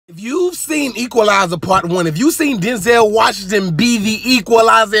If you've seen Equalizer Part 1, if you've seen Denzel Washington be the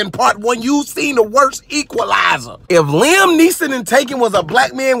Equalizer in Part 1, you've seen the worst Equalizer. If Liam Neeson in Taken was a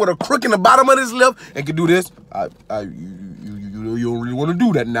black man with a crook in the bottom of his lip and could do this, you don't really want to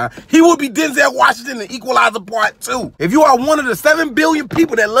do that now, he would be Denzel Washington in Equalizer Part 2. If you are one of the 7 billion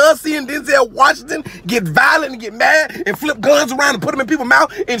people that love seeing Denzel Washington get violent and get mad and flip guns around and put them in people's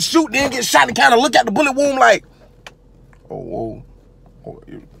mouth and shoot, then get shot and kind of look at the bullet wound like, oh,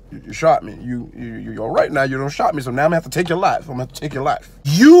 you shot me. You're all right now. You don't shot me, so now I'm gonna have to take your life. I'm gonna have to take your life.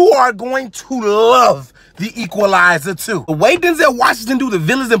 You are going to love the Equalizer 2. The way Denzel Washington do the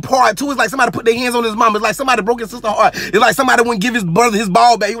villains in Part 2 is like somebody put their hands on his mom. It's like somebody broke his sister's heart. It's like somebody wouldn't give his brother his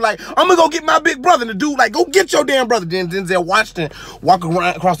ball back. He was like, I'm gonna go get my big brother. And the dude like, go get your damn brother. Then Denzel Washington walk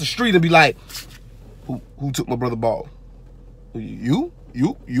around across the street and be like, who took my brother's ball? You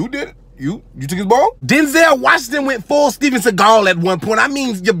did it. You took his ball? Denzel Washington went full Steven Seagal at one point. I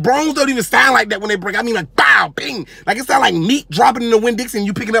mean, your bones don't even sound like that when they break. I mean, like, bow, bing. Like, it sound like meat dropping in the Winn-Dixie and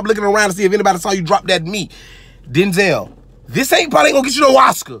you picking up, looking around to see if anybody saw you drop that meat. Denzel, this probably ain't gonna get you no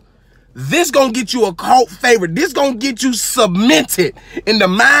Oscar. This gonna get you a cult favorite. This gonna get you cemented in the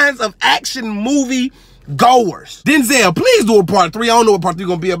minds of action movie goers. Denzel, please do a Part 3. I don't know what Part 3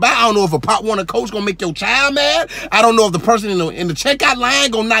 gonna be about. I don't know if a Part 1 coach gonna make your child mad. I don't know if the person in the checkout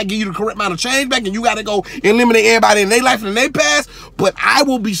line gonna not give you the correct amount of change back and you gotta go eliminate everybody in their life and in their past. But I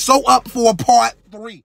will be so up for a Part 3.